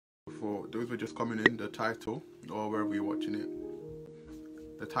for those who are just coming in, the title, or wherever you're watching it,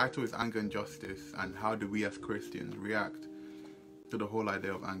 the title is Anger and Justice, and how do we as Christians react to the whole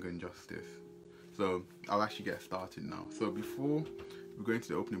idea of anger and justice. So I'll actually get started now. So before we go into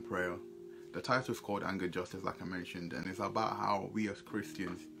the opening prayer, the title is called Anger and Justice, like I mentioned, and it's about how we as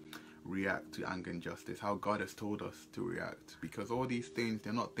Christians react to anger and justice, how God has told us to react, because all these things,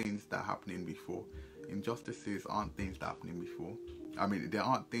 they're not things that are happening before. Injustices aren't things that are happening before. I mean, there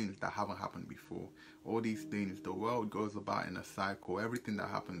aren't things that haven't happened before. All these things, the world goes about in a cycle. Everything that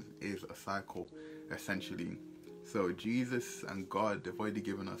happens is a cycle, essentially. So Jesus and God have already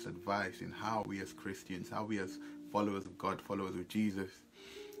given us advice in how we as Christians, how we as followers of God, followers of Jesus,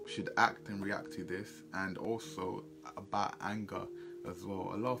 should act and react to this, and also about anger as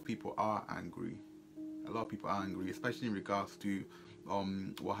well. A lot of people are angry. A lot of people are angry, especially in regards to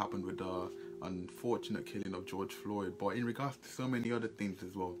what happened with the unfortunate killing of George Floyd, but in regards to so many other things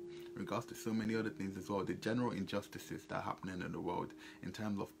as well. The general injustices that are happening in the world, in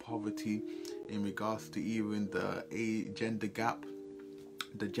terms of poverty, in regards to even the gender gap,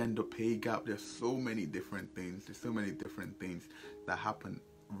 the gender pay gap. There's so many different things. That happen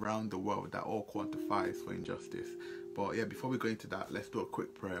around the world that all quantifies for injustice. But yeah, before we go into that, let's do a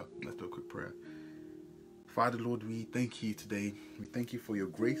quick prayer. Father, Lord, we thank you today. We thank you for your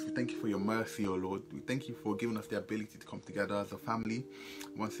grace. We thank you for your mercy, oh Lord. We thank you for giving us the ability to come together as a family.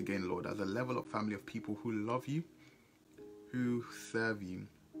 Once again, Lord, as a level of family of people who love you, who serve you,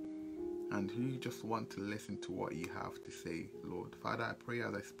 and who just want to listen to what you have to say, Lord. Father, I pray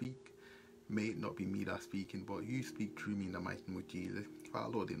as I speak, may it not be me that's speaking, but you speak through me in the mighty name of Jesus. Father,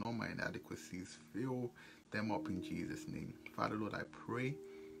 Lord, in all my inadequacies, fill them up in Jesus' name. Father, Lord, I pray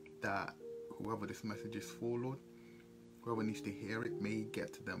that whoever this message is for, Lord, whoever needs to hear it, may it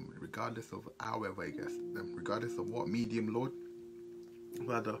get to them, regardless of however it gets to them, regardless of what medium, Lord.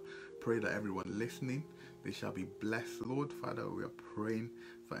 Father, pray that everyone listening, they shall be blessed, Lord. Father, we are praying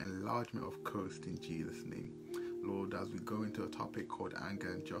for enlargement of coast in Jesus' name. Lord, as we go into a topic called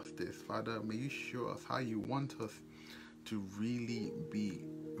anger and justice, Father, may you show us how you want us to really be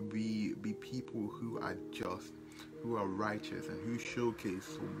people who are just, who are righteous, and who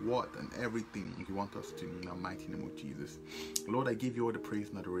showcase what and everything you want us to, in the mighty name of Jesus. Lord, I give you all the praise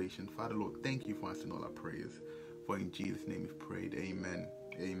and adoration. Father, Lord, thank you for answering all our prayers. For in Jesus' name we've prayed. Amen.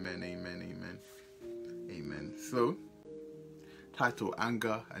 So, title,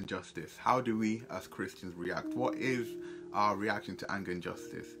 Anger and Justice. How do we as Christians react? What is our reaction to anger and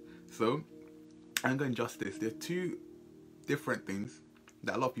justice? So, anger and justice, they're two different things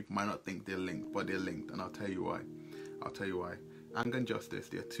that a lot of people might not think they're linked, but they're linked, and I'll tell you why. Anger and justice,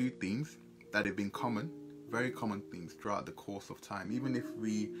 they're two things that have been common, very common things throughout the course of time. Even if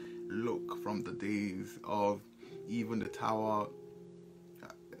we look from the days of even the Tower,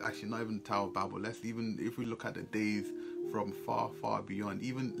 actually not even the Tower of Babel, if we look at the days from far beyond,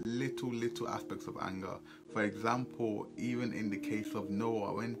 even little aspects of anger. For example, even in the case of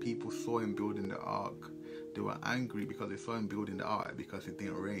Noah, when people saw him building the ark, they were angry because they saw him building the ark because it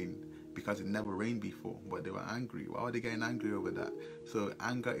didn't rain, because it never rained before, but they were angry. Why are they getting angry over that? So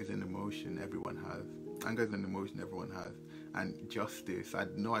anger is an emotion everyone has. And justice, I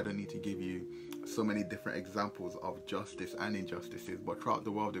know I don't need to give you so many different examples of justice and injustices, but throughout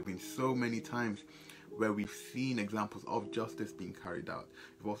the world there have been so many times where we've seen examples of justice being carried out.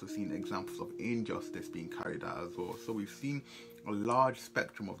 We've also seen examples of injustice being carried out as well. So we've seen a large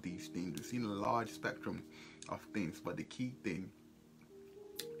spectrum of these things. We've seen a large spectrum of things, but the key thing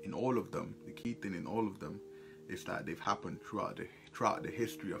in all of them is that they've happened throughout the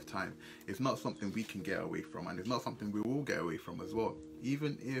history of time. It's not something we can get away from, and it's not something we will get away from as well.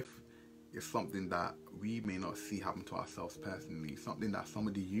 Even if it's something that we may not see happen to ourselves personally, something that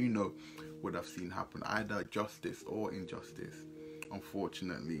somebody you know would have seen happen, either justice or injustice,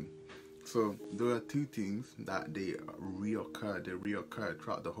 unfortunately. So there are two things that they reoccurred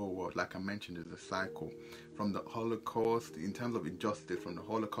throughout the whole world. Like I mentioned, there's a cycle from the Holocaust, in terms of injustice, from the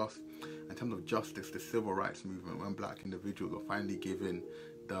Holocaust, in terms of justice, the civil rights movement, when black individuals were finally given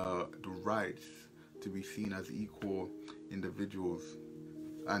the rights to be seen as equal individuals.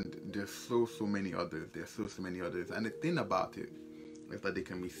 And there's so many others. And the thing about it is that they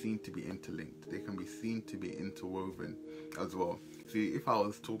can be seen to be interlinked. They can be seen to be interwoven as well. See, if I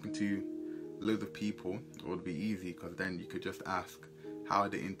was talking to loads of people, it would be easy, because then you could just ask, how are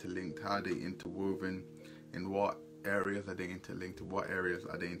they interlinked? How are they interwoven? In what areas are they interlinked? What areas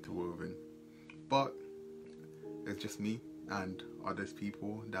are they interwoven? But it's just me and others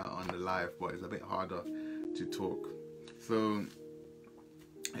people that are on the live, but it's a bit harder to talk. So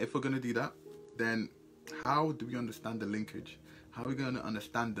if we're going to do that, then how do we understand the linkage How are we going to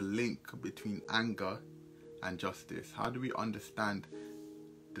understand the link between anger and justice? How do we understand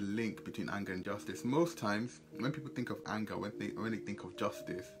the link between anger and justice? Most times, when people think of anger, when they think of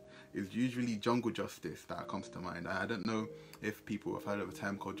justice, it's usually jungle justice that comes to mind. I don't know if people have heard of a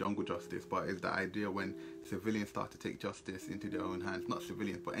term called jungle justice, but it's the idea when civilians start to take justice into their own hands. Not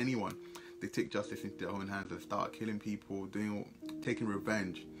civilians, but anyone. They take justice into their own hands and start killing people, taking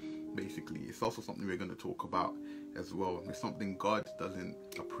revenge, basically. It's also something we're going to talk about as well. It's something God doesn't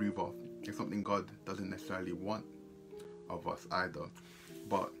approve of. It's something God doesn't necessarily want of us either.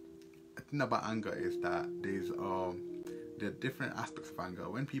 But the thing about anger is that there are different aspects of anger.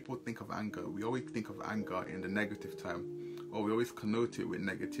 When people think of anger, we always think of anger in the negative term, or we always connote it with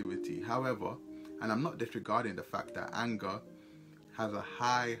negativity. However, and I'm not disregarding the fact that anger has a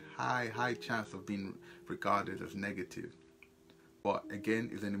high chance of being regarded as negative. But again,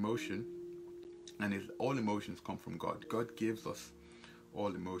 it's an emotion, and all emotions come from God. God gives us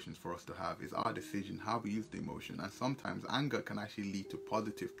all emotions for us to have. It's our decision how we use the emotion. And sometimes anger can actually lead to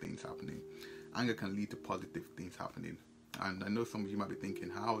positive things happening. Anger can lead to positive things happening. And I know some of you might be thinking,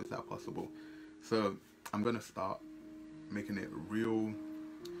 how is that possible? So I'm going to start making it real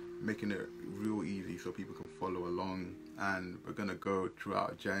easy so people can follow along, and we're going to go through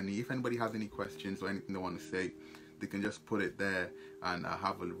our journey. If anybody has any questions or anything they want to say, they can just put it there and I'll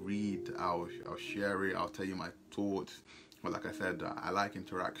have a read. I'll share it. I'll tell you my thoughts. But like I said, I like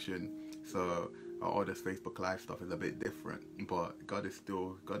interaction, so all this Facebook Live stuff is a bit different. But God is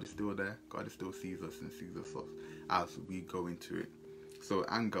still there. God still sees us and sees us as we go into it. So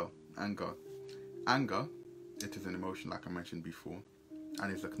anger. It is an emotion, like I mentioned before,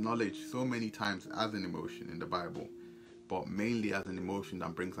 and it's acknowledged so many times as an emotion in the Bible, but mainly as an emotion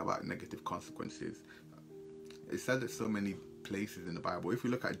that brings about negative consequences. It says it so many places in the Bible. If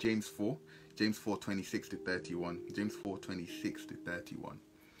we look at James 4:26 to 31. James 4:26 to 31.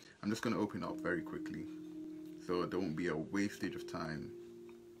 I'm just going to open it up very quickly so there won't be a wastage of time.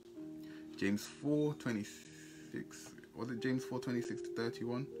 James 4:26. Was it James 4:26 to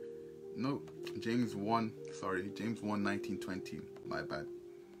 31? No, James 1:19 to 20. My bad.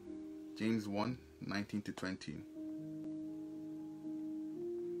 James 1:19 to 20.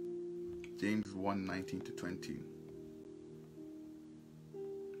 James 1:19 to 20.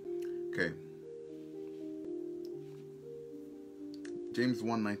 Okay. James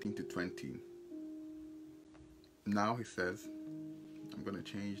 1:19 to 20. Now he says, I'm going to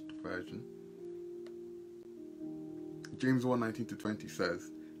change the version. James 1:19 to 20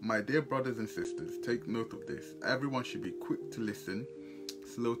 says, "My dear brothers and sisters, take note of this. Everyone should be quick to listen,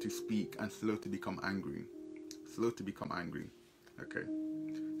 slow to speak, and slow to become angry." Slow to become angry. Okay.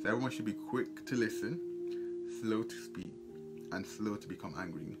 So everyone should be quick to listen, slow to speak, and slow to become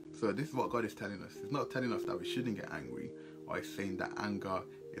angry. So this is what God is telling us. He's not telling us that we shouldn't get angry, or he's saying that anger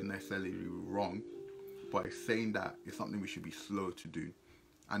is necessarily wrong, but he's saying that it's something we should be slow to do.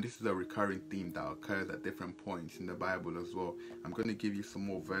 And this is a recurring theme that occurs at different points in the Bible as well. I'm going to give you some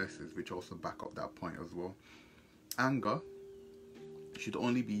more verses which also back up that point as well. Anger should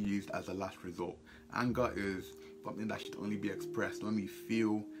only be used as a last resort. Anger is something that should only be expressed when we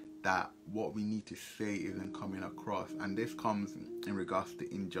feel that what we need to say isn't coming across. And this comes in regards to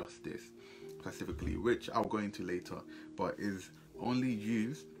injustice specifically, which I'll go into later, but is only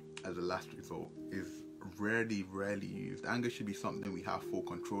used as a last resort, is rarely used. Anger should be something we have full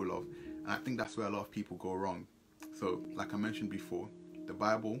control of, and I think that's where a lot of people go wrong. So like I mentioned before, the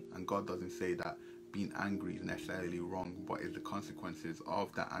Bible and God doesn't say that being angry is necessarily wrong, but it's the consequences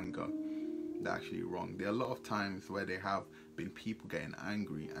of that anger that are actually wrong. There are a lot of times where there have been people getting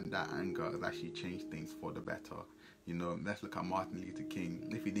angry, and that anger has actually changed things for the better. You know, let's look at Martin Luther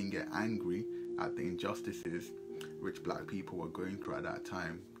King. If he didn't get angry at the injustices which black people were going through at that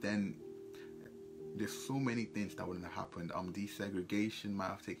time, then there's so many things that wouldn't have happened. Desegregation might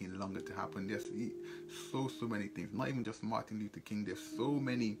have taken longer to happen. There's so many things. Not even just Martin Luther King. There's so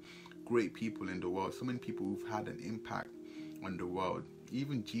many great people in the world. So many people who've had an impact on the world.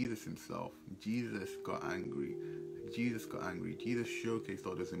 Even Jesus himself. Jesus got angry. Jesus showcased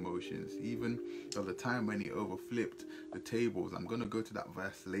all those emotions. Even there was a time when he overflipped the tables. I'm going to go to that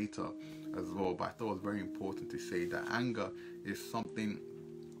verse later as well. But I thought it was very important to say that anger is something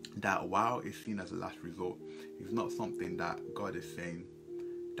that while it's seen as a last resort, it's not something that God is saying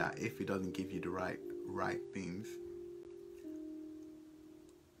that if he doesn't give you the right things,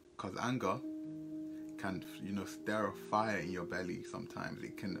 because anger can, stir a fire in your belly. Sometimes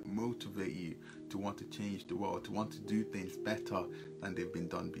it can motivate you to want to change the world, to want to do things better than they've been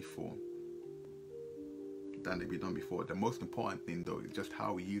done before. The most important thing though is just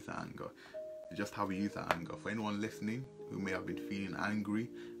how we use that anger. For anyone listening, who may have been feeling angry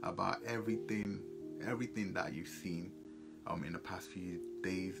about everything that you've seen in the past few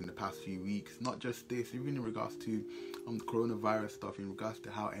days, in the past few weeks. Not just this, even in regards to coronavirus stuff, in regards to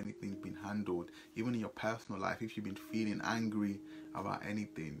how anything's been handled, even in your personal life. If you've been feeling angry about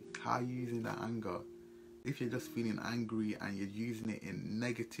anything, how are you using that anger? If you're just feeling angry and you're using it in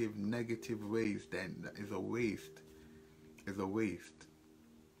negative ways, then that is a waste. It's a waste.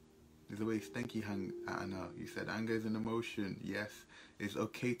 Thank you, Anna. You said anger is an emotion. Yes, it's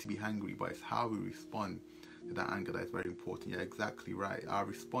okay to be angry, but it's how we respond to that anger that is very important. You're exactly right. Our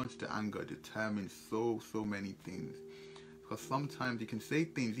response to anger determines so many things. Because sometimes you can say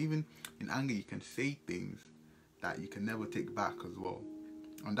things, even in anger, you can say things that you can never take back as well.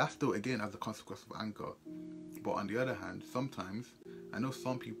 And that's still, again, as a consequence of anger. But on the other hand, sometimes, I know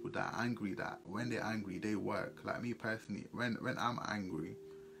some people that are angry, that when they're angry, they work. Like me personally, when I'm angry,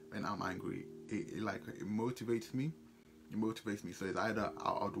 it motivates me. It motivates me. So it's either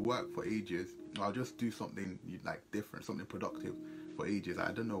I'll work for ages, or I'll just do something like different, something productive for ages.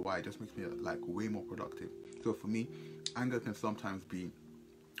 I don't know why. It just makes me like way more productive. So for me, anger can sometimes be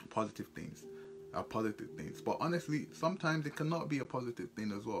positive things. But honestly, sometimes it cannot be a positive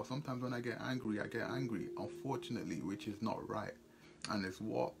thing as well. Sometimes when I get angry, unfortunately, which is not right. And it's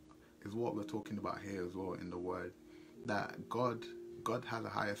what we're talking about here as well in the word, that God has a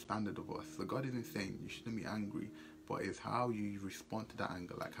higher standard of us. So God isn't saying you shouldn't be angry, but it's how you respond to that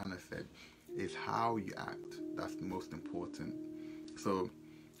anger. Like Hannah said, it's how you act that's the most important. So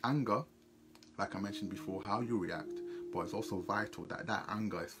anger, like I mentioned before, how you react, but it's also vital that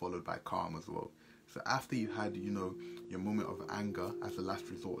anger is followed by calm as well. So after you've had, your moment of anger as a last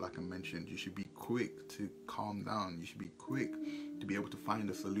resort, like I mentioned, you should be quick to calm down. You should be quick to be able to find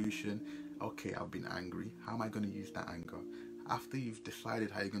a solution. Okay, I've been angry. How am I going to use that anger? After you've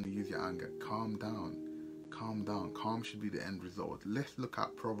decided how you're going to use your anger, calm down. Calm should be the end result. Let's look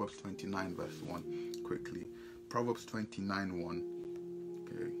at Proverbs 29 verse 1 quickly. Proverbs 29 1.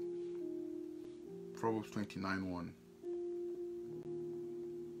 Okay. Proverbs 29 1.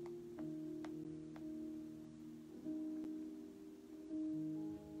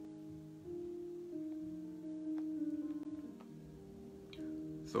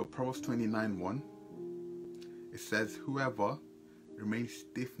 So Proverbs 29 1, it says, whoever remains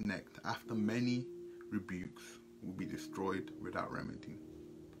stiff-necked after many rebukes will be destroyed without remedy.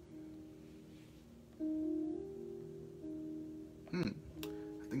 I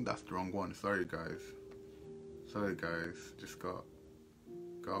think that's the wrong one. Sorry guys. Just got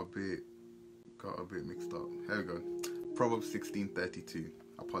a bit mixed up. Here we go. Proverbs 16:32.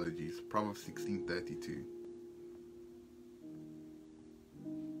 Apologies. Proverbs 16:32.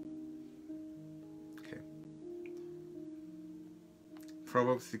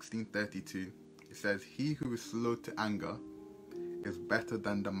 Proverbs 16:32, it says, he who is slow to anger is better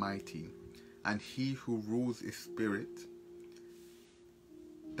than the mighty, and he who rules his spirit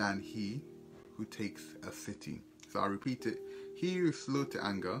than he who takes a city. So I'll repeat it. He who is slow to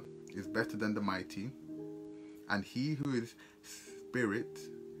anger is better than the mighty, and he who is spirit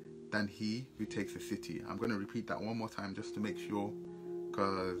than he who takes a city. I'm going to repeat that one more time just to make sure,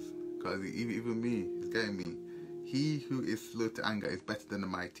 because even me, it's getting me. He who is slow to anger is better than the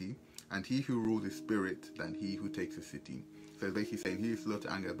mighty, and he who rules his spirit than he who takes a city. So it's basically saying he who is slow to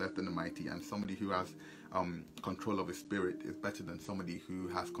anger is better than the mighty, and somebody who has control of his spirit is better than somebody who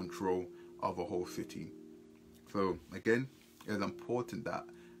has control of a whole city. So again, it's important that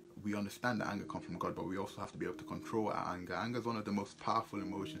we understand that anger comes from God, but we also have to be able to control our anger. Anger is one of the most powerful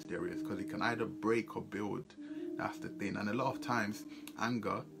emotions there is, because it can either break or build. That's the thing. And a lot of times,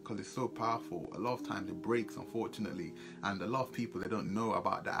 anger, because it's so powerful, a lot of times it breaks, unfortunately. And a lot of people, they don't know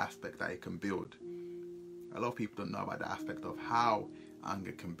about the aspect that it can build. A lot of people don't know about the aspect of how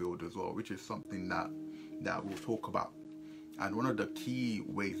anger can build as well, which is something that we'll talk about. And one of the key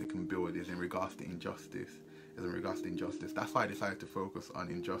ways it can build is in regards to injustice. That's why I decided to focus on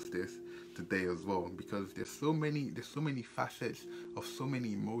injustice today as well, because there's so many facets of so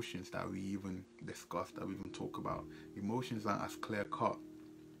many emotions that we even discuss, that we even talk about. Emotions aren't as clear cut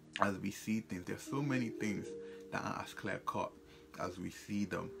as we see things. There's so many things that aren't as clear cut as we see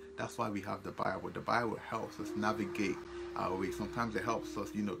them. That's why we have the Bible. The Bible helps us navigate our way. Sometimes it helps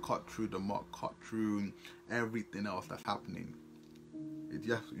us, cut through the muck, cut through everything else that's happening.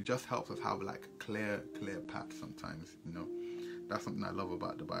 It just helps us have like clear path sometimes, That's something I love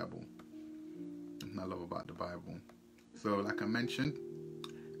about the Bible. So like I mentioned,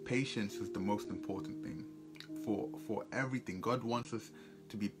 patience is the most important thing for everything. God wants us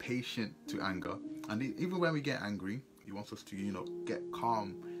to be patient to anger, and even when we get angry, he wants us to, get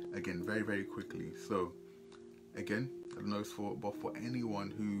calm again very, very quickly. So again, I don't know it's for, but for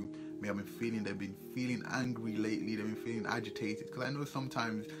anyone who may have been feeling, they've been feeling angry lately, they've been feeling agitated, because I know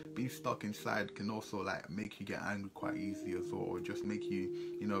sometimes being stuck inside can also like make you get angry quite easily as well, or just make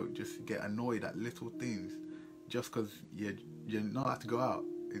you, you know, just get annoyed at little things, just because you're not allowed to go out.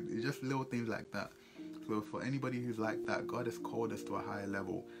 It's just little things like that. So for anybody who's like that, God has called us to a higher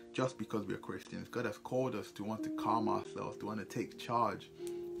level just because we're Christians. God has called us to want to calm ourselves, to want to take charge,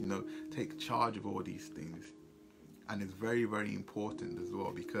 you know, take charge of all these things. And it's very, very important as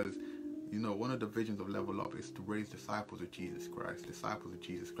well, because you know, one of the visions of Level Up is to raise disciples of Jesus Christ. Disciples of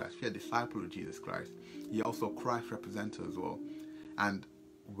Jesus Christ. If you're a disciple of Jesus Christ, you're also Christ representative as well. And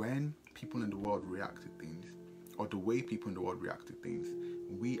when people in the world react to things, or the way people in the world react to things,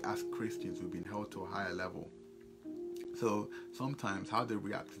 we as Christians, we've been held to a higher level. So sometimes how they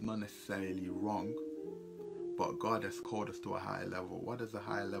react is not necessarily wrong, but God has called us to a higher level. What does a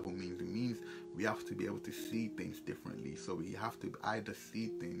higher level mean? It means we have to be able to see things differently. So we have to either see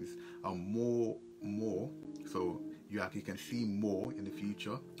things more. So you can see more in the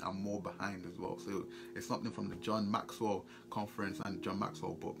future and more behind as well. So it's something from the John Maxwell conference and John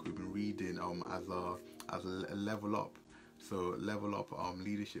Maxwell book we've been reading as a Level Up. So Level Up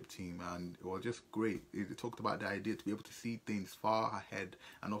leadership team, and it was just great. It talked about the idea to be able to see things far ahead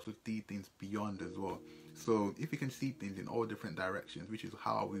and also see things beyond as well. So if you can see things in all different directions, which is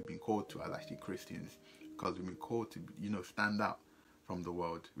how we've been called to as actually Christians, because we've been called to, you know, stand out from the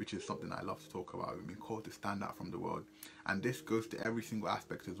world, which is something I love to talk about. We've been called to stand out from the world, and this goes to every single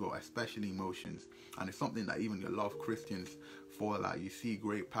aspect as well, especially emotions. And it's something that even a lot of Christians fall out. You see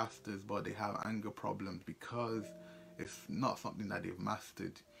great pastors, but they have anger problems because it's not something that they've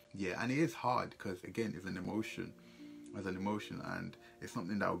mastered yet. And it is hard because, again, it's an emotion, and it's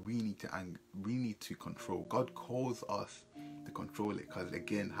something that we need to control. God calls us to control it because,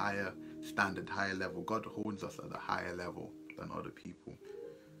 again, higher standard, higher level. God holds us at a higher level than other people.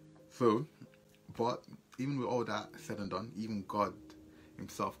 So, but even with all that said and done, even God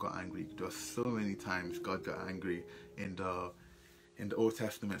himself got angry. There were so many times God got angry in the Old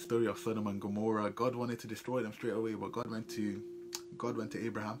Testament story of Sodom and Gomorrah. God wanted to destroy them straight away, but God went to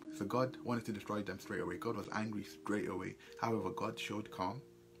Abraham. So God wanted to destroy them straight away. God was angry straight away. However, God showed calm,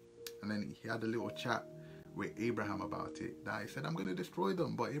 and then he had a little chat with Abraham about it. That he said, I'm going to destroy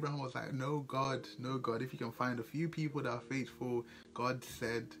them. But Abraham was like, no, God, if you can find a few people that are faithful, God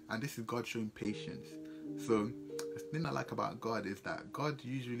said, and this is God showing patience. So the thing I like about God is that God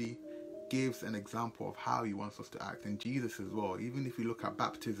usually gives an example of how he wants us to act. And Jesus as well, even if you look at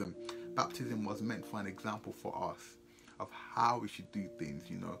baptism was meant for an example for us of how we should do things.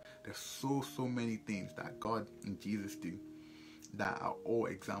 You know, there's so many things that God and Jesus do that are all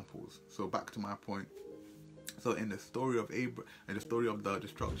examples. So back to my point. So in the story of the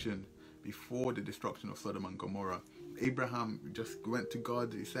destruction, before the destruction of Sodom and Gomorrah, Abraham just went to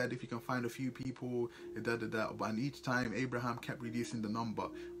God. He said, if you can find a few people, and each time Abraham kept reducing the number.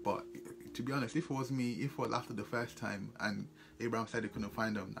 But to be honest, if it was me, if it was after the first time and Abraham said he couldn't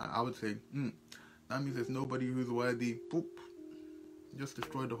find them, I would say, that means there's nobody who's worthy. Boop, just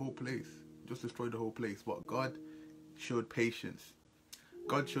destroy the whole place. But God showed patience.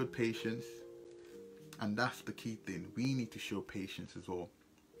 And that's the key thing. We need to show patience as well.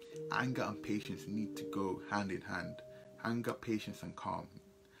 Anger and patience need to go hand in hand. Anger, patience, and calm.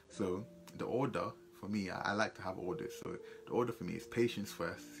 So the order for me, I like to have orders. So the order for me is patience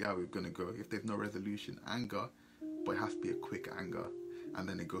first. See how we're going to go. If there's no resolution, anger, but it has to be a quick anger. And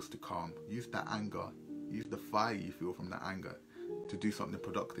then it goes to calm. Use that anger. Use the fire you feel from that anger to do something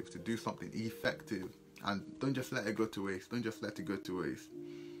productive, to do something effective. And don't just let it go to waste.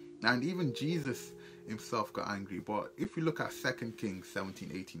 And even Jesus himself got angry. But if you look at 2 Kings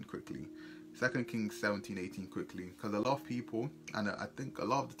 17:18 quickly, 2 Kings 17:18 quickly, because a lot of people, and I think a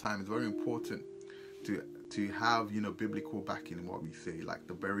lot of the time it's very important to have, you know, biblical backing in what we say. Like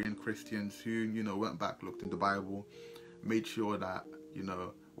the Berean Christians who, you know, went back, looked in the Bible, made sure that, you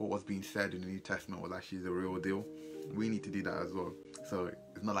know, what was being said in the New Testament was actually the real deal. We need to do that as well. So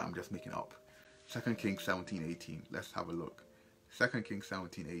it's not like I'm just making up. 2 Kings 17:18. Let's have a look. 2 Kings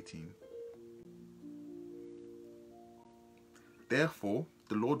 17:18. Therefore,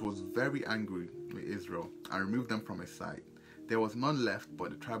 the Lord was very angry with Israel and removed them from his sight. There was none left but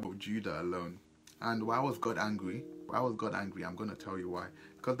the tribe of Judah alone. And why was God angry? I'm going to tell you why.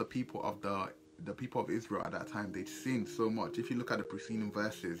 Because the people of Israel at that time, they'd sinned so much. If you look at the preceding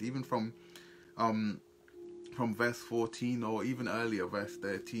verses, even from verse 14 or even earlier, verse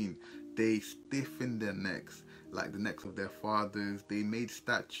 13, they stiffened their necks like the necks of their fathers. They made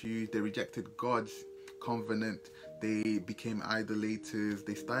statues. They rejected God's covenant. They became idolaters.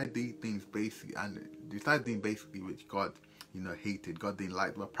 They started doing things basically which God, hated. God didn't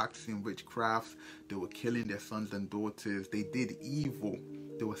like. They were practicing witchcrafts. They were killing their sons and daughters. They did evil.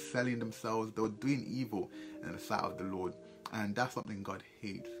 They were selling themselves. They were doing evil in the sight of the Lord. And that's something God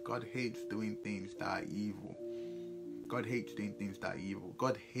hates. God hates doing things that are evil. God hates doing things that are evil.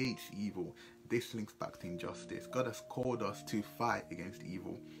 God hates evil. This links back to injustice. God has called us to fight against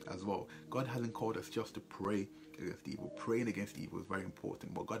evil as well. God hasn't called us just to pray against evil. Praying against evil is very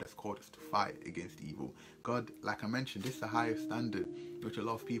important, but God has called us to fight against evil. God, like I mentioned, this is the highest standard, which a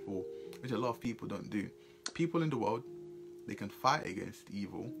lot of people don't do. People in the world, they can fight against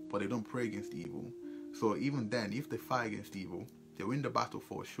evil, but they don't pray against evil. So even then, if they fight against evil, they win the battle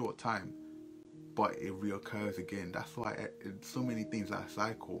for a short time, but it reoccurs again. That's why so many things are a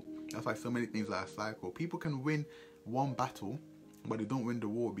cycle. People can win one battle, but they don't win the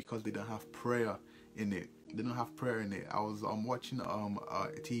war because they don't have prayer in it. I was watching a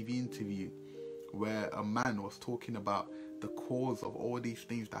TV interview where a man was talking about the cause of all these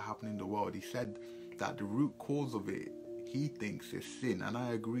things that happen in the world. He said that the root cause of it, he thinks, is sin, and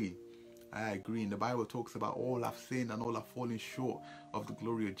I agree. And the Bible talks about all have sinned and all have fallen short of the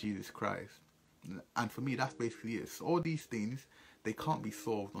glory of Jesus Christ. And for me, that's basically it. So all these things, they can't be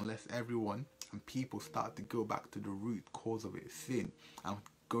solved unless everyone and people start to go back to the root cause of it, sin, and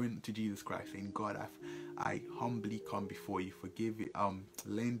going to Jesus Christ, saying, God, I humbly come before you, forgive it,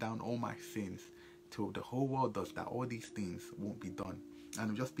 laying down all my sins. Till the whole world does that, all these things won't be done,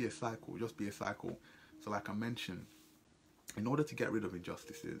 and it'll just be a cycle. So like I mentioned, in order to get rid of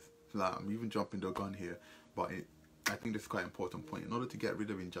injustices, like I'm even jumping the gun here, but I think this is quite an important point. In order to get rid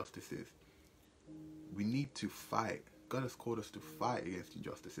of injustices, we need to fight. God has called us to fight against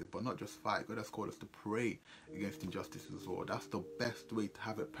injustices, but not just fight. God has called us to pray against injustices as well. That's the best way to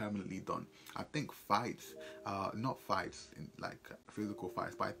have it permanently done. I think fights, not fights in like physical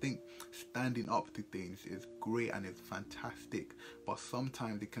fights, but I think standing up to things is great and it's fantastic. But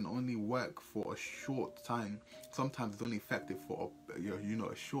sometimes it can only work for a short time. Sometimes it's only effective for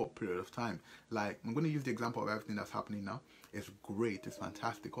a short period of time. Like, I'm going to use the example of everything that's happening now. It's great, it's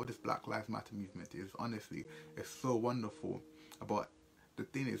fantastic. All this Black Lives Matter movement is honestly, it's so wonderful. But the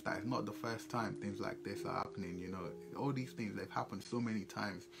thing is that it's not the first time things like this are happening. All these things, they've happened so many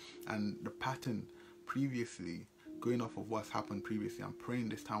times, and the pattern previously, going off of what's happened previously, I'm praying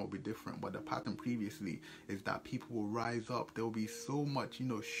this time will be different, but the pattern previously is that people will rise up. There will be so much,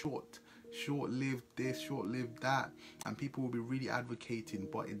 short-lived this, short-lived that, and people will be really advocating,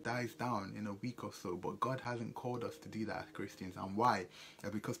 but it dies down in a week or so. But God hasn't called us to do that as Christians. And why?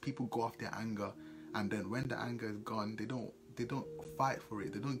 Because people go off their anger, and then when the anger is gone, they don't fight for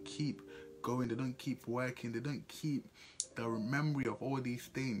it. They don't keep going. They don't keep working. They don't keep the memory of all these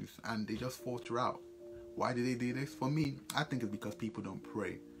things, and they just falter out. Why do they do this? For me, I think it's because people don't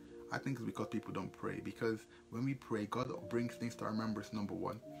pray. Because when we pray, God brings things to our remembrance, number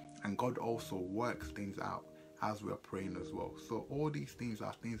one, and God also works things out as we are praying as well. So all these things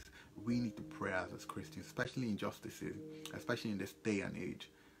are things we need to pray as Christians, especially injustices, especially in this day and age.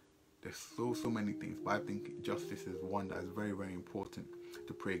 There's so many things, but I think justice is one that is very, very important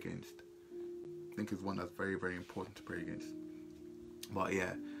to pray against. But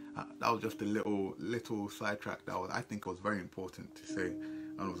yeah, that was just a little sidetrack I think was very important to say,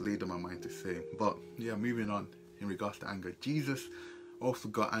 and was laid on my mind to say. But yeah, moving on in regards to anger, Jesus also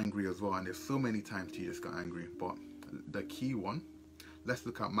got angry as well, and there's so many times Jesus got angry. But the key one, let's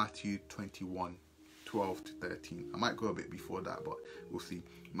look at Matthew 21, 12 to 13. I might go a bit before that, but we'll see.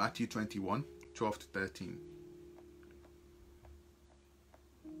 Matthew 21, 12 to 13.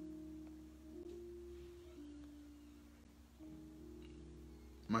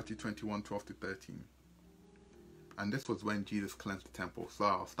 Matthew 21, 12 to 13. And this was when Jesus cleansed the temple. So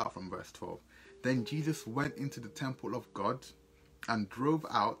I'll start from verse 12. Then Jesus went into the temple of God and drove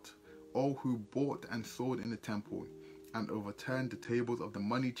out all who bought and sold in the temple, and overturned the tables of the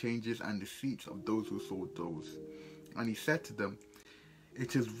money changers and the seats of those who sold those. And he said to them,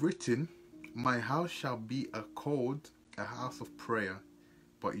 "It is written, my house shall be called a house of prayer,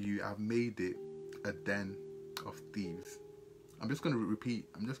 but you have made it a den of thieves." I'm just going to repeat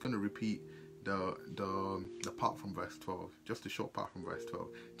the part from verse 12, just a short part from verse 12.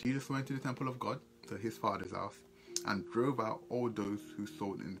 Jesus went to the temple of God, to his Father's house, and drove out all those who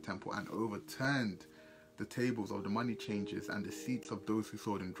sold in the temple, and overturned the tables of the money changers and the seats of those who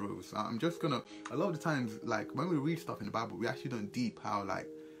sold in droves. I'm just gonna, a lot of the times, like when we read stuff in the Bible, we actually don't deep how like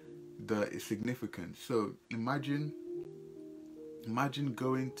the significance. So imagine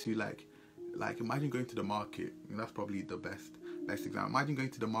going to imagine going to the market. And that's probably the best example. Imagine going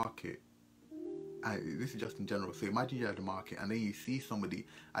to the market this is just in general. So imagine you're at the market and then you see somebody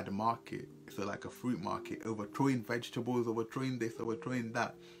at the market, so like a fruit market, overthrowing vegetables, overthrowing this, overthrowing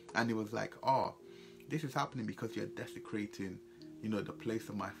that. And it was like, oh, this is happening because you're desecrating, the place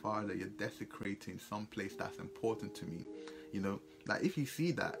of my Father. You're desecrating some place that's important to me. Like if you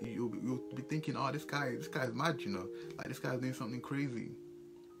see that, you'll be thinking, oh, this guy's mad, like this guy's doing something crazy.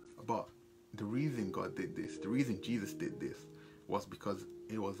 But the reason God did this, the reason Jesus did this, was because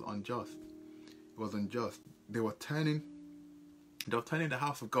it was unjust. It was unjust. They were turning the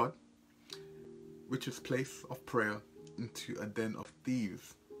house of God, which is place of prayer, into a den of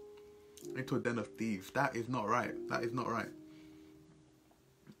thieves. Into a den of thieves. That is not right. That is not right.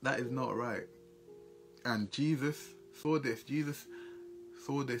 That is not right. And Jesus saw this. Jesus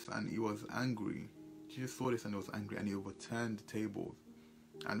saw this and he was angry. Jesus saw this and he was angry, and he overturned the tables.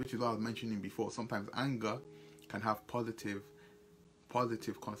 And which is what I was mentioning before. Sometimes anger can have positive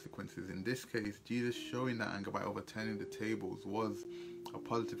consequences. In this case, Jesus showing that anger by overturning the tables was a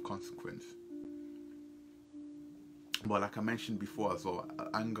positive consequence. But like I mentioned before as well,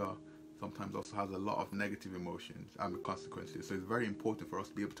 anger sometimes also has a lot of negative emotions and consequences. So it's very important for us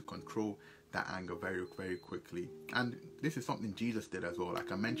to be able to control that anger very, very quickly. And this is something Jesus did as well.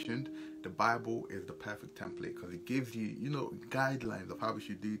 Like I mentioned, the Bible is the perfect template because it gives you, guidelines of how we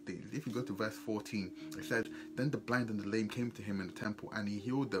should do things. If you go to verse 14, it says, "Then the blind and the lame came to him in the temple, and he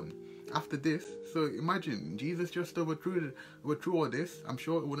healed them." After this, so imagine Jesus just overthrew all this. I'm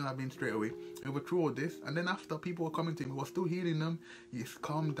sure it wouldn't have been straight away. He overthrew all this, and then after people were coming to him, he was still healing them. He's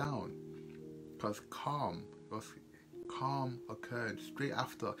calmed down, because calm occurred straight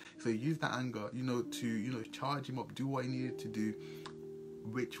after. So he used that anger, to charge him up, do what he needed to do,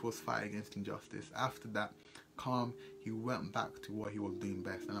 which was fight against injustice. After that calm, he went back to what he was doing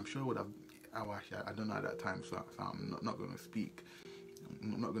best. And I'm sure it would have. I don't know at that time, so I'm not going to speak.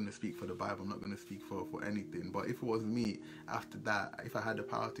 I'm not going to speak for the Bible. I'm not going to speak for anything. But if it was me, after that, if I had the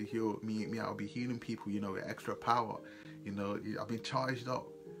power to heal me, I'll be healing people, with extra power. I've been charged up.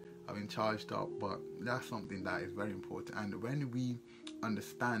 But that's something that is very important. And when we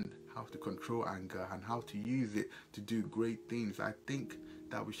understand how to control anger and how to use it to do great things, I think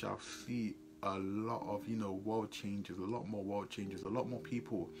that we shall see a lot of, world changes, a lot more world changes, a lot more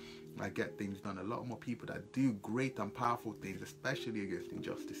people that get things done, a lot more people that do great and powerful things, especially against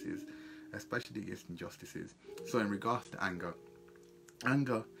injustices. So in regards to anger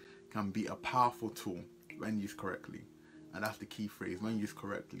can be a powerful tool when used correctly. And that's the key phrase, when used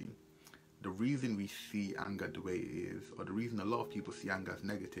correctly. The reason we see anger the way it is, or the reason a lot of people see anger as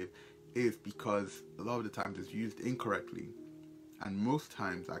negative, is because a lot of the times it's used incorrectly. And most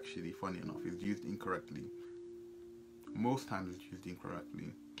times, actually, funny enough, it's used incorrectly.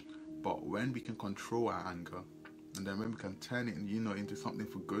 But when we can control our anger, and then when we can turn it, into something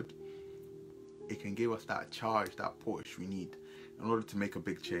for good, it can give us that charge, that push we need in order to make a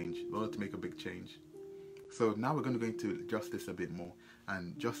big change. So now we're going to go into justice a bit more,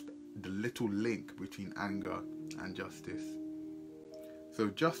 and just the little link between anger and justice. So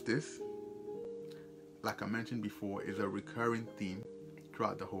justice, like I mentioned before, is a recurring theme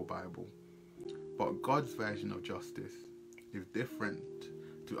throughout the whole Bible. But God's version of justice is different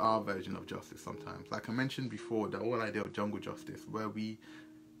to our version of justice sometimes. Like I mentioned before, the whole idea of jungle justice, where we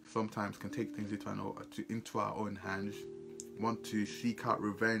sometimes can take things into our own hands, want to seek out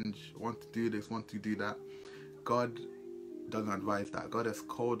revenge, want to do this, want to do that. God doesn't advise that. God has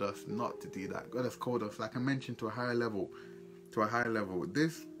called us not to do that. God has called us, like I mentioned, to a higher level.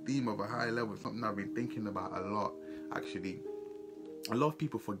 This theme of a higher level is something I've been thinking about a lot, actually. A lot of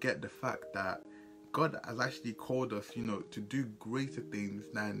people forget the fact that God has actually called us, to do greater things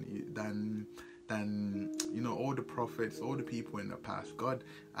than all the prophets, all the people in the past. God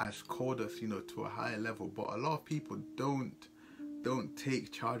has called us, to a higher level. But a lot of people don't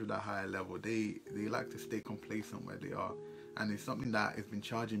take charge of that higher level. They like to stay complacent where they are. And it's something that has been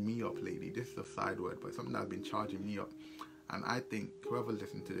charging me up lately. This is a side word, but it's something that's been charging me up. And I think whoever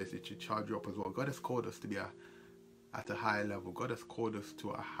listens to this, it should charge you up as well. God has called us to be at a higher level. God has called us to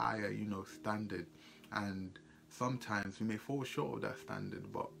a higher, standard. And sometimes we may fall short of that standard,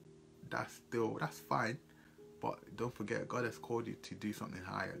 but that's fine. But don't forget, God has called you to do something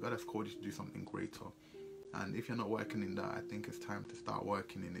higher. God has called you to do something greater. And if you're not working in that, I think it's time to start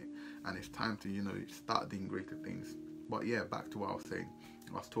working in it. And it's time to, start doing greater things. But yeah, back to what I was saying.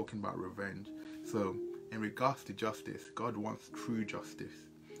 I was talking about revenge. So in regards to justice, God wants true justice,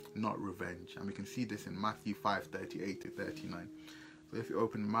 not revenge. And we can see this in Matthew 5:38 to 39. So if you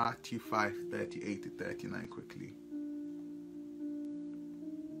open Matthew 5:38 to 39 quickly.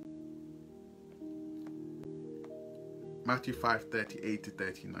 Matthew 5:38 to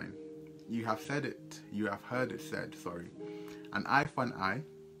 39. you have said it, you have heard it said, sorry, an eye for an eye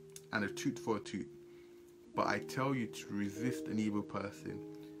and a tooth for a tooth. But I tell you to resist an evil person.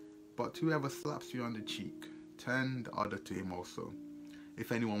 But whoever slaps you on the cheek, turn the other to him also.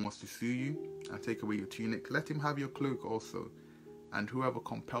 If anyone wants to sue you and take away your tunic, let him have your cloak also. And whoever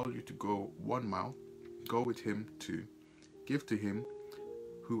compels you to go 1 mile, go with him 2. Give to him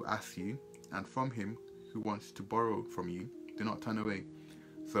who asks you, and from him who wants to borrow from you, do not turn away.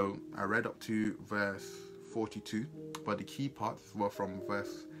 So I read up to verse 42, but the key parts were from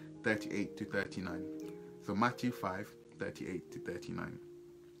verse 38 to 39. So Matthew 5, 38 to 39.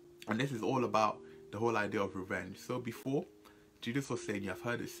 And this is all about the whole idea of revenge. So before, Jesus was saying, you have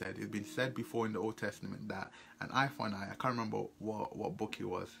heard it said, it's been said before in the Old Testament that an eye for an eye, I can't remember what book it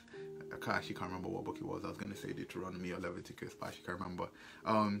was. I actually can't remember what book it was. I was going to say Deuteronomy or Leviticus, but I actually can't remember.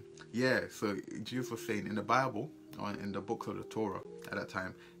 So Jesus was saying in the Bible, or in the books of the Torah at that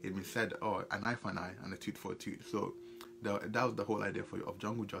time, it had been said, oh, an eye for an eye and a tooth for a tooth. So that was the whole idea of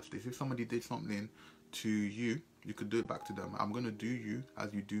jungle justice. If somebody did something to you, you could do it back to them. I'm going to do you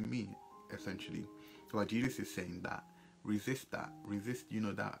as you do me, essentially. So what Jesus is saying that, resist that,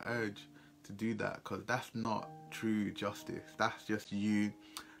 that urge to do that, because that's not true justice. That's just you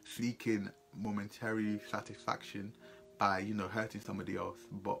seeking momentary satisfaction by, hurting somebody else.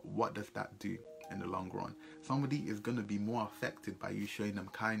 But what does that do in the long run? Somebody is going to be more affected by you showing them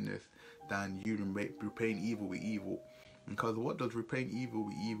kindness than you repaying evil with evil. Because what does repaying evil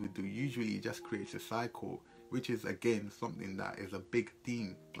with evil do? Usually it just creates a cycle, which is again something that is a big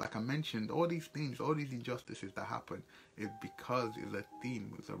theme. Like I mentioned, all these things, all these injustices that happen is because it's a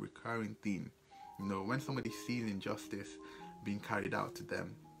theme, it's a recurring theme. When somebody sees injustice being carried out to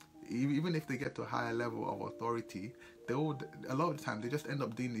them, even if they get to a higher level of authority, a lot of the time they just end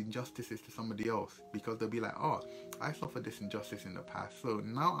up doing injustices to somebody else, because they'll be like, oh, I suffered this injustice in the past, so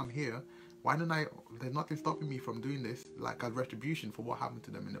now I'm here, why don't there's nothing stopping me from doing this, like as retribution for what happened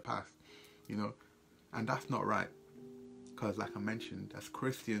to them in the past, and that's not right. Because like I mentioned, as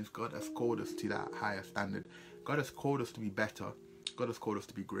Christians, God has called us to that higher standard. God has called us to be better. God has called us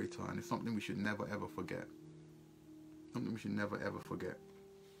to be greater, and it's something we should never ever forget. Something we should never ever forget.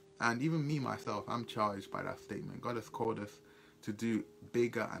 And even me myself, I'm charged by that statement. God has called us to do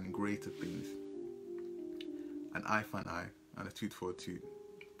bigger and greater things. An eye for an eye and a tooth for a tooth.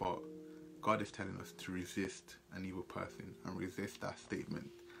 But God is telling us to resist an evil person and resist that statement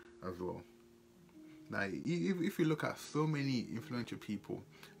as well. Like, if you look at so many influential people,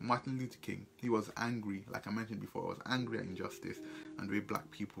 Martin Luther King, he was angry, like I mentioned before, he was angry at injustice and the way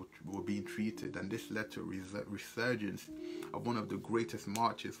black people were being treated, and this led to a resurgence of one of the greatest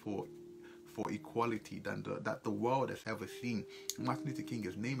marches for equality that the world has ever seen. Martin Luther King,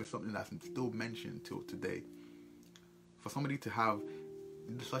 his name is something that's still mentioned till today. For somebody to have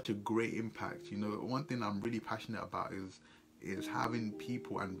such a great impact, one thing I'm really passionate about is having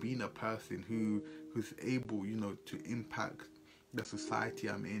people and being a person who's able, to impact the society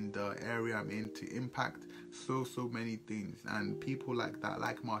I'm in, the area I'm in, to impact so many things. And people like that,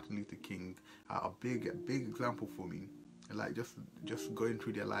 like Martin Luther King, are a big example for me. Like just going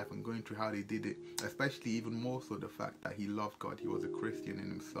through their life and going through how they did it, especially even more so the fact that he loved God. He was a Christian in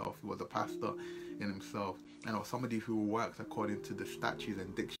himself. He was a pastor in himself, and was somebody who worked according to the statutes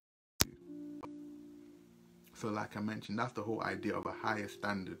and dictionary. So like I mentioned, that's the whole idea of a higher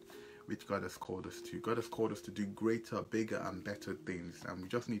standard which God has called us to. God has called us to do greater, bigger and better things, and we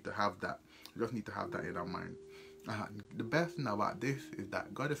just need to have that. We just need to have that in our mind. The best thing about this is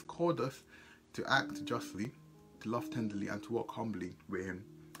that God has called us to act justly, to love tenderly, and to walk humbly with him.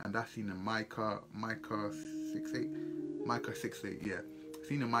 And that's seen in Micah 6:8. Micah 6:8, yeah.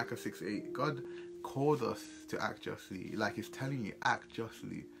 Seen in Micah 6:8. God called us to act justly. Like he's telling you, act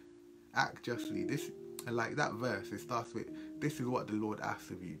justly. Act justly. Like that verse, it starts with, this is what the Lord asks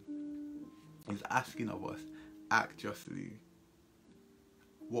of you. He's asking of us, act justly,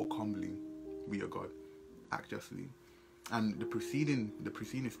 walk humbly with your God, act justly. And the preceding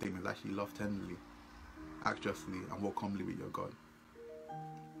statement is actually love tenderly, act justly, and walk humbly with your God.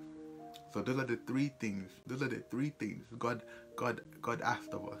 So those are the three things God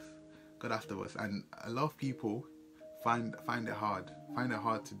asked of us. God asked of us, and a lot of people find it hard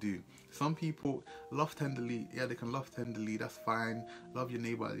to do. Some people love tenderly, yeah, they can love tenderly, that's fine. Love your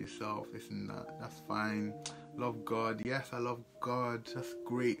neighbor as yourself, this and that, that's fine. Love God, yes, I love God, that's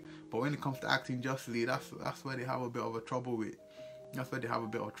great. But when it comes to acting justly, that's where they have a bit of trouble with.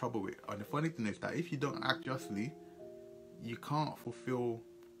 And the funny thing is that if you don't act justly, you can't fulfill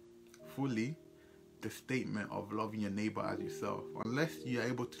fully the statement of loving your neighbor as yourself. Unless you're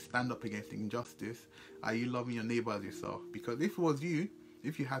able to stand up against injustice, are you loving your neighbor as yourself? Because if it was you,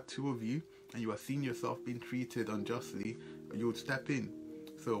 If you had two of you and you are seeing yourself being treated unjustly, you would step in.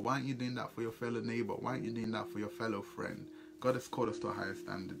 So why aren't you doing that for your fellow neighbor? Why aren't you doing that for your fellow friend? God has called us to a higher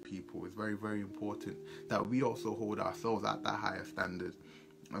standard, people. It's very, very important that we also hold ourselves at that higher standard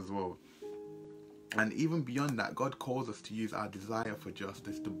as well. And even beyond that, God calls us to use our desire for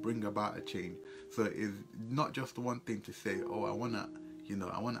justice to bring about a change. So it's not just one thing to say, oh, I want to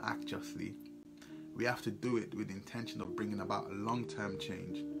act justly. We have to do it with the intention of bringing about a long-term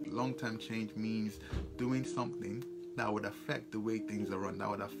change. Long-term change means doing something that would affect the way things are run, that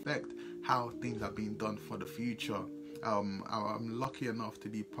would affect how things are being done for the future. I'm lucky enough to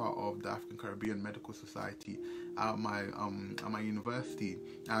be part of the African Caribbean Medical Society at my university,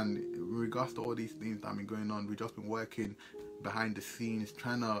 and in regards to all these things that have been going on, we've just been working behind the scenes,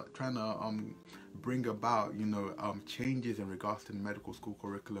 trying to bring about changes in regards to the medical school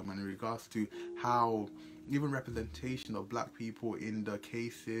curriculum, and in regards to how even representation of black people in the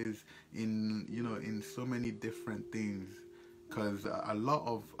cases, in so many different things, because a lot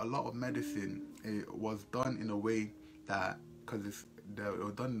of medicine, it was done in a way that, because they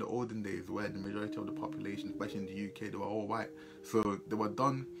were done in the olden days where the majority of the population, especially in the UK, they were all white, so they were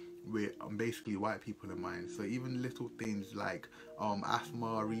done with basically white people in mind. So even little things like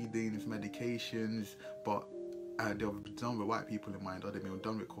asthma readings, medications, but they were done with white people in mind, or they've been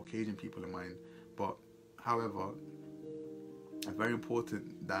done with Caucasian people in mind. But however, it's very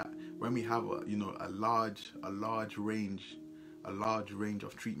important that when we have a large range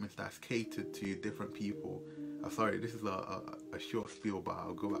of treatments that's catered to different people. Sorry, this is a short spiel, but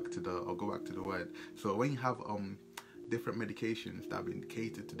I'll go back to the word. So when you have different medications that have been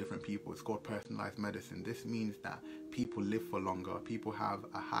catered to different people, it's called personalized medicine. This means that people live for longer, people have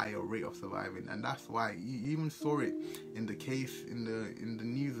a higher rate of surviving, and that's why you even saw it in the case in the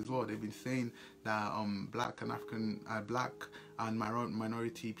news as well. They've been saying that black and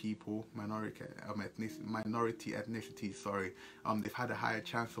minority people, minority ethnicities, they've had a higher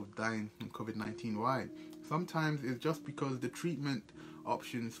chance of dying from COVID-19. Why? Sometimes it's just because the treatment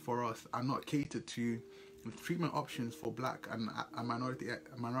options for us are not catered to. The treatment options for black and minority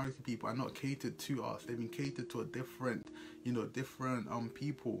people are not catered to us. They've been catered to a different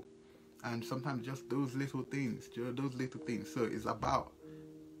people, and sometimes just those little things. So it's about,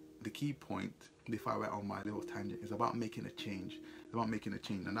 the key point, if I went on my little tangent, is about making a change.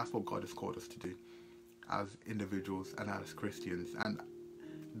 And that's what God has called us to do as individuals and as Christians. And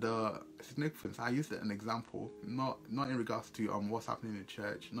the significance, I used an example, not in regards to what's happening in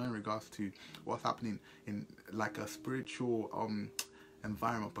church, not in regards to what's happening in like a spiritual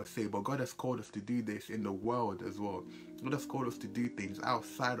environment per se, but God has called us to do this in the world as well. God has called us to do things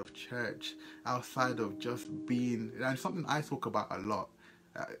outside of church, outside of just being, and something I talk about a lot.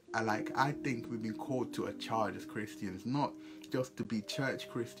 I think we've been called to a charge as Christians, not just to be church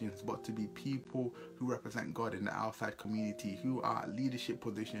Christians, but to be people who represent God in the outside community, who are at leadership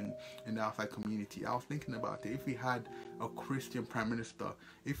position in the outside community. I was thinking about it. If we had a Christian Prime Minister,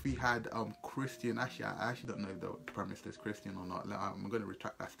 if we had Christian, I actually don't know if the Prime Minister is Christian or not. I'm going to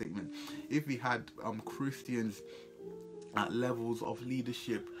retract that statement. If we had Christians at levels of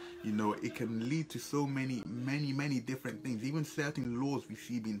leadership, it can lead to so many different things. Even certain laws we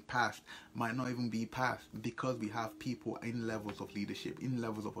see being passed might not even be passed because we have people in levels of leadership, in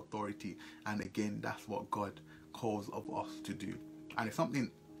levels of authority. And again, that's what God calls of us to do, and it's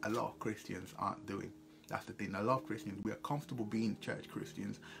something a lot of Christians aren't doing. That's the thing. A lot of Christians, we are comfortable being church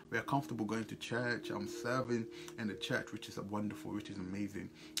Christians. We are comfortable going to church, serving in the church, which is wonderful, which is amazing.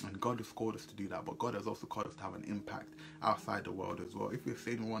 And God has called us to do that. But God has also called us to have an impact outside the world as well. If we're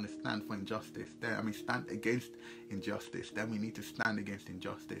saying we want to stand for injustice, stand against injustice, then we need to stand against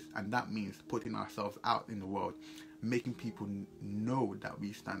injustice. And that means putting ourselves out in the world, making people know that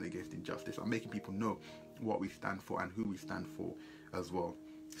we stand against injustice, or making people know what we stand for and who we stand for as well.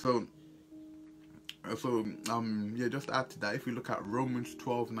 So just to add to that, if we look at Romans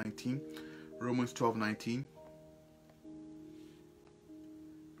 12:19,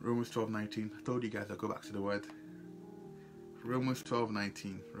 I told you guys I'll go back to the word. Romans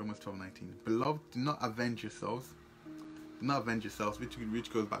 12:19. Beloved, do not avenge yourselves, which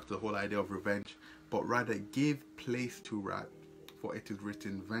goes back to the whole idea of revenge, but rather give place to wrath, for it is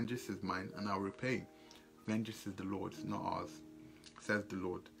written, vengeance is mine, and I'll repay. Vengeance is the Lord's, not ours, says the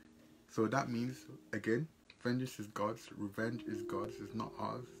Lord. So that means, again, vengeance is God's, revenge is God's, it's not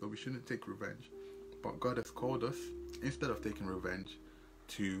ours, so we shouldn't take revenge. But God has called us, instead of taking revenge,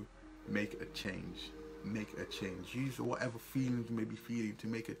 to make a change. Use whatever feelings you may be feeling to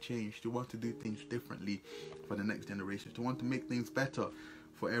make a change, to want to do things differently for the next generation, to want to make things better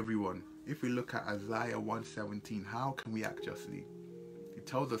for everyone. If we look at Isaiah 1:17, how can we act justly? It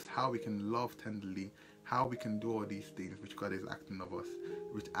tells us how we can love tenderly, how we can do all these things which God is asking of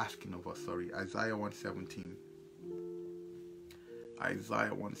us. Sorry, Isaiah 1:17.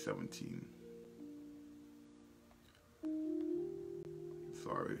 Isaiah 1:17.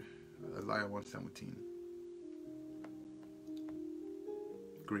 Sorry, Isaiah 1:17.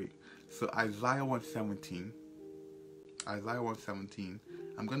 Great. So Isaiah 1:17.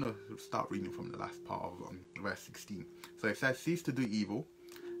 I'm going to start reading from the last part of verse 16. So it says, cease to do evil,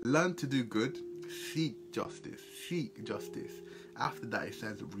 learn to do good, seek justice. After that it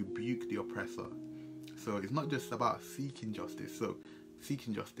says, rebuke the oppressor. So it's not just about seeking justice. So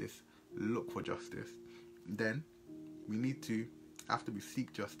seeking justice, look for justice. Then we need to, after we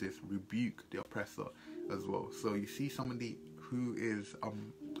seek justice, rebuke the oppressor as well. So you see somebody who is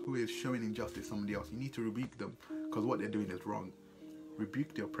showing injustice to somebody else, you need to rebuke them because what they're doing is wrong.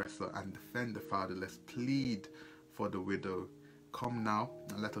 Rebuke the oppressor and defend the fatherless. Plead for the widow. Come now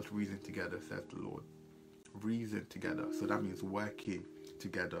and let us reason together, says the Lord. Reason together. So that means working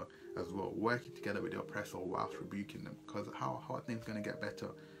together as well. Working together with the oppressor whilst rebuking them. Because how are things going to get better?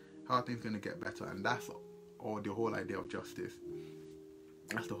 How are things going to get better? And that's the whole idea of justice.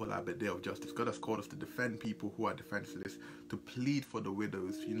 That's the whole idea of justice. God has called us to defend people who are defenseless, to plead for the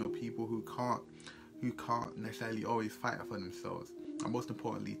widows, people who can't necessarily always fight for themselves, and most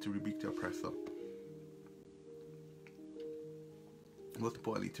importantly, to rebuke the oppressor.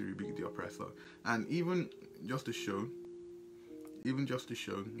 And even just to show that,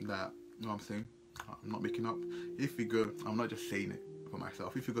 you know what I'm saying, I'm not making up. If we go, I'm not just saying it for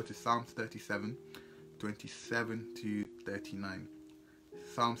myself. If you go to Psalms 37, 27 to 39.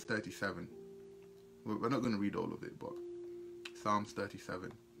 Psalms 37. We're not going to read all of it, but Psalms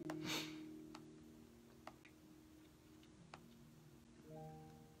 37.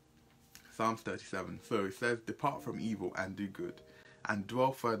 Psalms 37. So it says, depart from evil and do good, and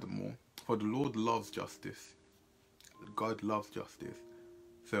dwell furthermore, for the Lord loves justice. God loves justice.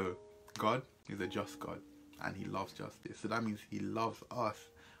 So God is a just God, and he loves justice. So that means he loves us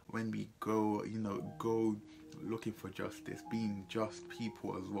when we go looking for justice, being just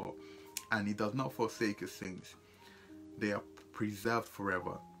people as well. And he does not forsake his saints. They are preserved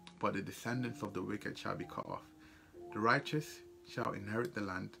forever, but the descendants of the wicked shall be cut off. The righteous shall inherit the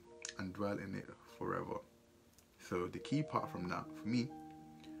land and dwell in it forever. So the key part from that for me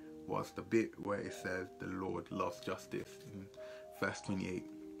was the bit where it says the Lord loves justice in verse 28,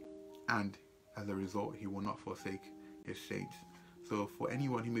 and as a result he will not forsake his saints. So for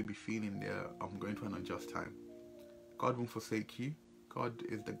anyone who may be feeling I'm going through an unjust time, God won't forsake you. God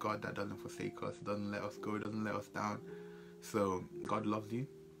is the God that doesn't forsake us, doesn't let us go, doesn't let us down. So God loves you,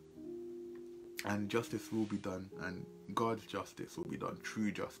 and justice will be done, and God's justice will be done.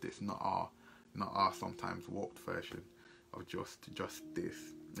 True justice, not our sometimes warped version of justice. This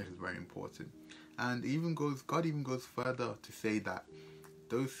is very important. And God even goes further to say that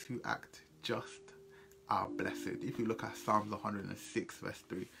those who act just are blessed. If you look at Psalms 106 verse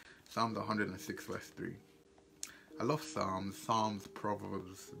 3. Psalms 106 verse 3. I love Psalms,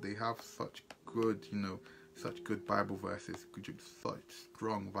 Proverbs. They have such good, such good Bible verses, such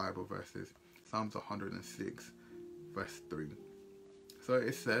strong Bible verses. Psalms 106 verse 3. So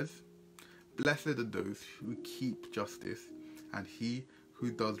it says, blessed are those who keep justice, and he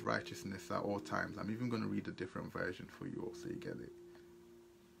who does righteousness at all times. I'm even going to read a different version for you all so you get it.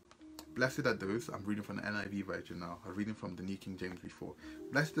 Blessed are those, I'm reading from the NIV version now, I was reading from the New King James before.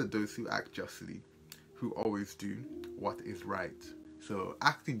 Blessed are those who act justly, who always do what is right. So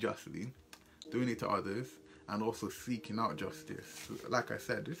acting justly, doing it to others, and also seeking out justice. Like I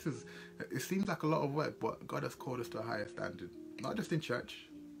said, it seems like a lot of work, but God has called us to a higher standard. Not just in church,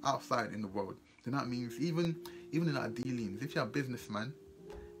 outside in the world. So that means even in our dealings, if you're a businessman,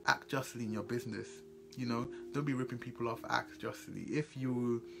 act justly in your business. Don't be ripping people off, act justly. If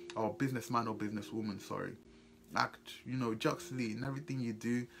you are a businessman or businesswoman, act, justly in everything you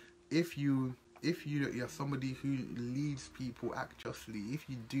do. If you're somebody who leads people, act justly. If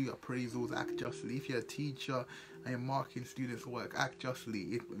you do appraisals, act justly. If you're a teacher and you're marking students' work, act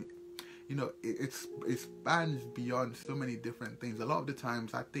justly. It spans beyond so many different things. A lot of the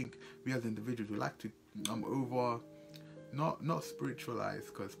times, I think we as individuals, we like to not spiritualize,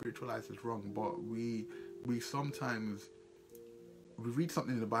 because spiritualize is wrong, but we sometimes read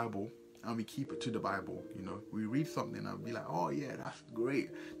something in the Bible and we keep it to the Bible. You know, we read something and be like, oh yeah, that's great,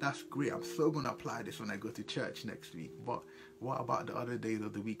 I'm so gonna apply this when I go to church next week. But what about the other days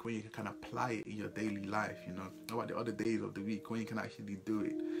of the week when you can kind of apply it in your daily life? You know, what about the other days of the week when you can actually do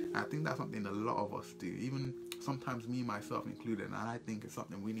it? And I think that's something a lot of us do, even sometimes me myself included, and I think it's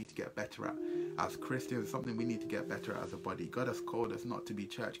something we need to get better at as Christians, something we need to get better at as a body. God has called us not to be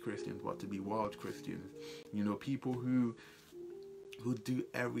church Christians, but to be world Christians. You know, people who do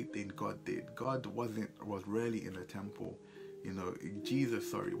everything God did. God was rarely in the temple. You know,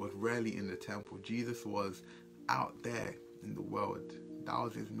 Jesus, was rarely in the temple. Jesus was out there in the world. That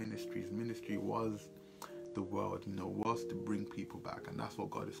was his ministry. His ministry was the world, you know, was to bring people back, and that's what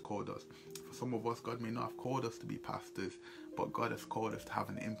God has called us. For some of us, God may not have called us to be pastors, but God has called us to have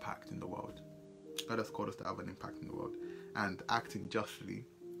an impact in the world. God has called us to have an impact in the world, and acting justly,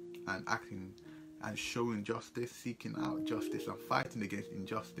 and showing justice, seeking out justice, and fighting against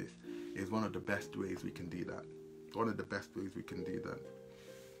injustice is one of the best ways we can do that. One of the best ways we can do that.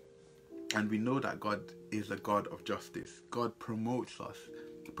 And we know that God is a God of justice. God promotes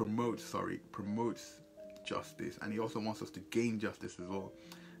justice, and he also wants us to gain justice as well.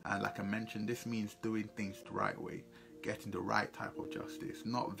 And like I mentioned, this means doing things the right way, getting the right type of justice,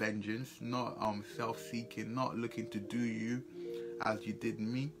 not vengeance, not self-seeking, not looking to do you as you did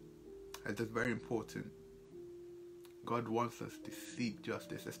me. It's just very important. God wants us to seek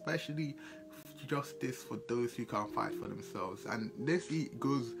justice, especially justice for those who can't fight for themselves. And this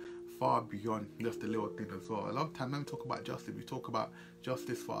goes far beyond just a little thing as well. A lot of time when we talk about justice, we talk about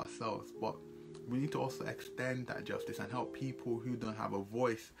justice for ourselves, but we need to also extend that justice and help people who don't have a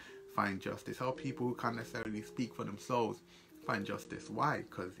voice find justice, help people who can't necessarily speak for themselves find justice. Why?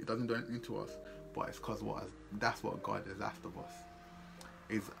 Because it doesn't do anything to us, but it's because that's what God has asked of us.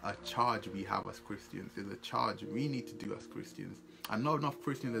 Is a charge we have as Christians, is a charge we need to do as Christians, and not enough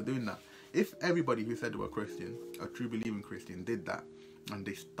Christians are doing that. If everybody who said they were Christian, a true believing Christian, did that, and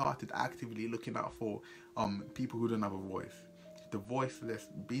they started actively looking out for people who don't have a voice, the voiceless,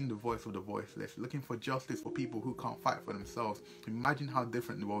 being the voice of the voiceless, looking for justice for people who can't fight for themselves, imagine how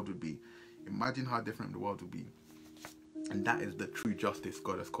different the world would be. Imagine how different the world would be. And that is the true justice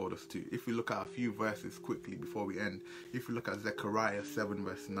God has called us to. If we look at a few verses quickly before we end, if we look at Zechariah 7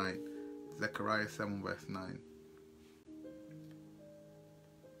 verse 9, Zechariah 7 verse 9.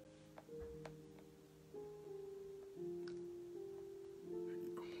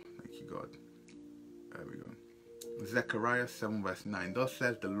 Thank you, God. There we go. Zechariah 7 verse 9. Thus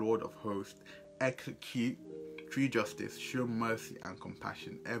says the Lord of hosts, execute true justice, show mercy and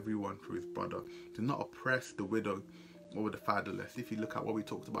compassion, everyone for his brother. Do not oppress the widow or the fatherless. If you look at what we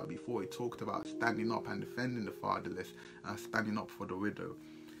talked about before, it talked about standing up and defending the fatherless and standing up for the widow.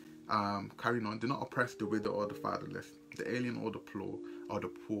 Carrying on, do not oppress the widow or the fatherless, the alien or the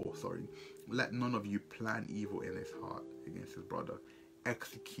poor. Let none of you plan evil in his heart against his brother.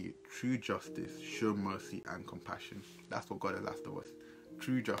 Execute true justice, show mercy and compassion. That's what God has asked of us.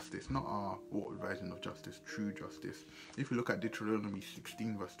 True justice, not our warped version of justice, true justice. If you look at Deuteronomy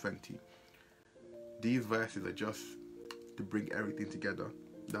 16 verse 20, these verses are just to bring everything together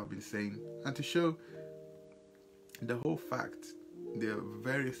that I've been saying, and to show the whole fact. There are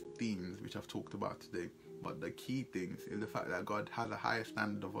various themes which I've talked about today, but the key things is the fact that God has a higher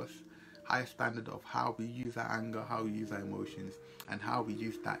standard of us, higher standard of how we use our anger, how we use our emotions, and how we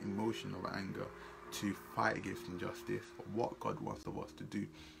use that emotion of anger to fight against injustice. What God wants of us to do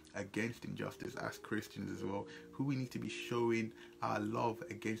against injustice as Christians as well, who we need to be showing our love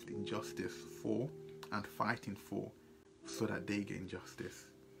against injustice for and fighting for, so that they gain justice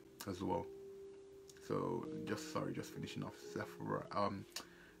as well. So just finishing off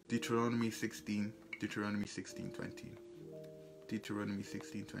Deuteronomy 16:20. Deuteronomy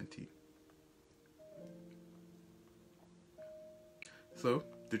 16:20. So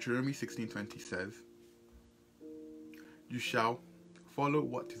Deuteronomy 16:20 says, you shall follow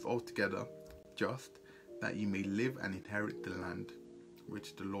what is altogether just, that you may live and inherit the land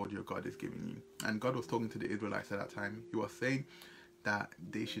which the Lord your God is giving you. And God was talking to the Israelites at that time. He was saying that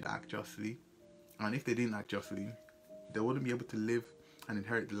they should act justly, and if they didn't act justly, they wouldn't be able to live and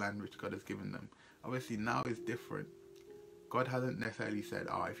inherit the land which God has given them. Obviously now it's different. God hasn't necessarily said,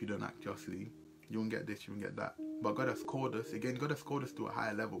 if you don't act justly, you won't get this, you won't get that. But God has called us, again, God has called us to a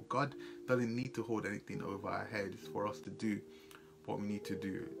higher level. God doesn't need to hold anything over our heads for us to do what we need to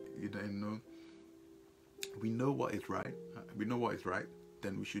do. You know, we know what is right. We know what is right,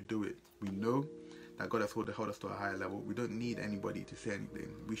 then we should do it. We know that God has held us to a higher level. We don't need anybody to say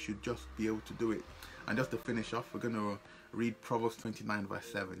anything. We should just be able to do it. And just to finish off, we're going to read Proverbs 29 verse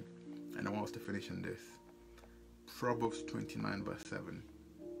 7. And I want us to finish on this. Proverbs 29 verse 7.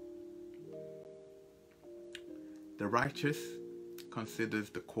 The righteous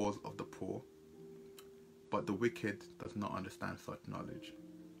considers the cause of the poor, but the wicked does not understand such knowledge.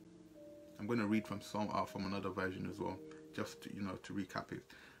 I'm going to read from another version as well, just to, to recap it.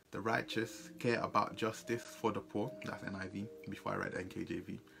 The righteous care about justice for the poor. That's NIV. Before I read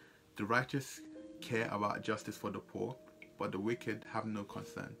NKJV. The righteous care about justice for the poor, but the wicked have no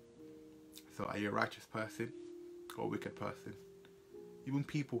concern. So are you a righteous person or a wicked person? Even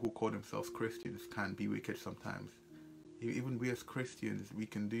people who call themselves Christians can be wicked sometimes. Even we as Christians, we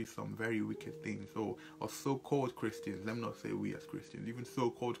can do some very wicked things. Or so-called Christians, let me not say we as Christians, even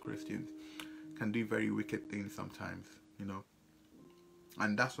so-called Christians can do very wicked things sometimes,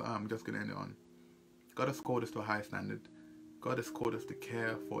 And that's what I'm just going to end it on. God has called us to a high standard. God has called us to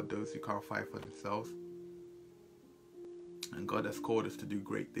care for those who can't fight for themselves. And God has called us to do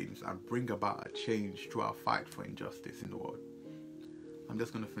great things and bring about a change through our fight for injustice in the world. I'm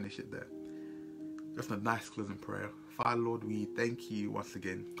just going to finish it there. Just a nice closing prayer. Father, Lord, we thank you once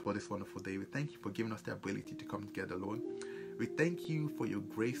again for this wonderful day. We thank you for giving us the ability to come together, Lord. We thank you for your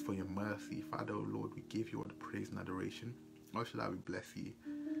grace, for your mercy. Father, oh Lord, we give you all the praise and adoration. Lord, shall I we bless you.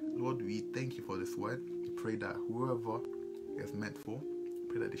 Lord, we thank you for this word. We pray that whoever is meant for,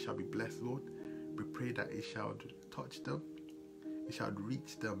 pray that they shall be blessed, Lord. We pray that it shall touch them. It shall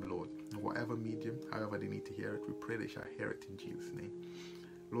reach them, Lord, in whatever medium, however they need to hear it. We pray they shall hear it in Jesus' name.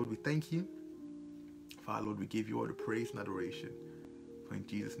 Lord, we thank you. Father, Lord, we give you all the praise and adoration. For in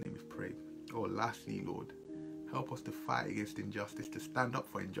Jesus' name we pray. Oh, lastly, Lord, help us to fight against injustice, to stand up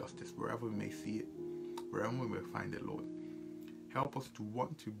for injustice wherever we may see it, wherever we may find it, Lord. Help us to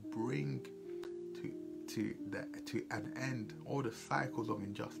want to bring to an end all the cycles of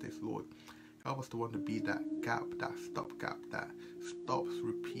injustice, Lord. Help us to want to be that gap, that stopgap, that stops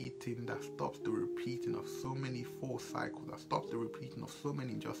the repeating of so many false cycles, that stops the repeating of so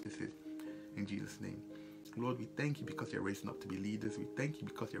many injustices. In Jesus' name. Lord, we thank you because you're raising up to be leaders. We thank you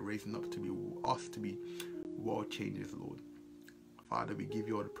because you're raising up to be us to be world changers, Lord. Father, we give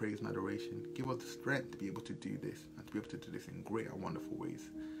you all the praise and adoration. Give us the strength to be able to do this and to be able to do this in great and wonderful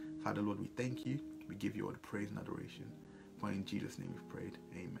ways. Father, Lord, we thank you. We give you all the praise and adoration. For in Jesus' name we've prayed.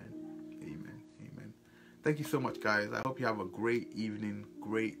 Amen. Amen. Amen. Thank you so much, guys. I hope you have a great evening,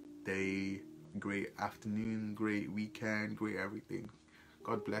 great day, great afternoon, great weekend, great everything.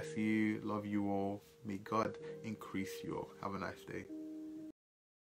 God bless you. Love you all. May God increase you all. Have a nice day.